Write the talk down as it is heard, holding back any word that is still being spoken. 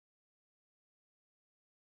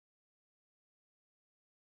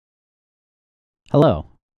Hello,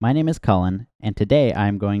 my name is Cullen, and today I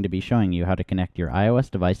am going to be showing you how to connect your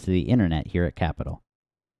iOS device to the internet here at Capitol.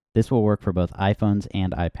 This will work for both iPhones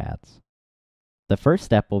and iPads. The first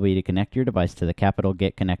step will be to connect your device to the Capitol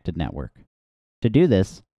Get Connected network. To do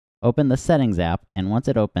this, open the Settings app, and once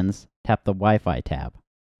it opens, tap the Wi-Fi tab.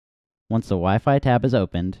 Once the Wi-Fi tab is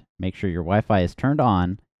opened, make sure your Wi-Fi is turned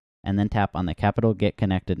on, and then tap on the Capitol Get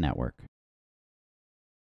Connected network.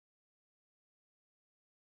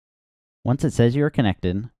 Once it says you are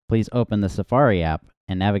connected, please open the Safari app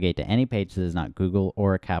and navigate to any page that is not Google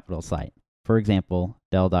or a Capitol site, for example,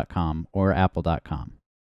 Dell.com or Apple.com.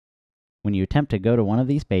 When you attempt to go to one of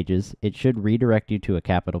these pages, it should redirect you to a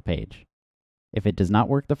Capitol page. If it does not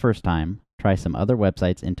work the first time, try some other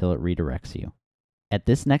websites until it redirects you. At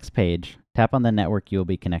this next page, tap on the network you will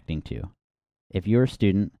be connecting to. If you are a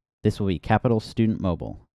student, this will be Capitol Student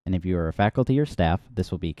Mobile, and if you are a faculty or staff,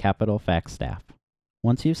 this will be Capitol Fax Staff.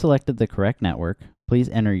 Once you've selected the correct network, please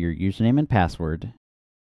enter your username and password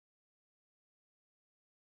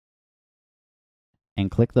and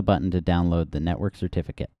click the button to download the network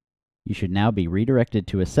certificate. You should now be redirected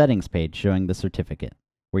to a settings page showing the certificate,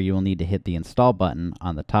 where you will need to hit the Install button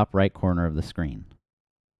on the top right corner of the screen.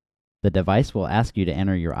 The device will ask you to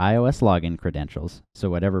enter your iOS login credentials, so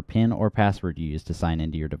whatever PIN or password you use to sign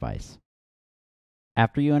into your device.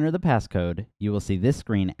 After you enter the passcode, you will see this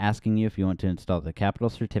screen asking you if you want to install the Capitol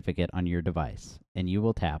certificate on your device, and you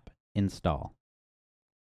will tap Install.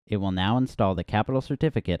 It will now install the Capitol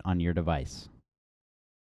certificate on your device.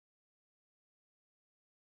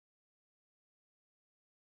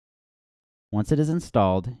 Once it is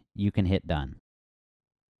installed, you can hit Done.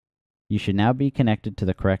 You should now be connected to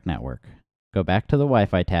the correct network. Go back to the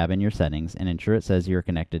Wi-Fi tab in your settings and ensure it says you are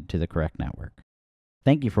connected to the correct network.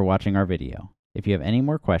 Thank you for watching our video. If you have any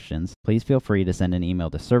more questions, please feel free to send an email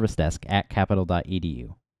to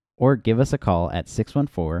servicedesk@capitol.edu or give us a call at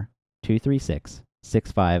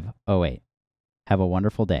 614-236-6508. Have a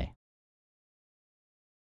wonderful day.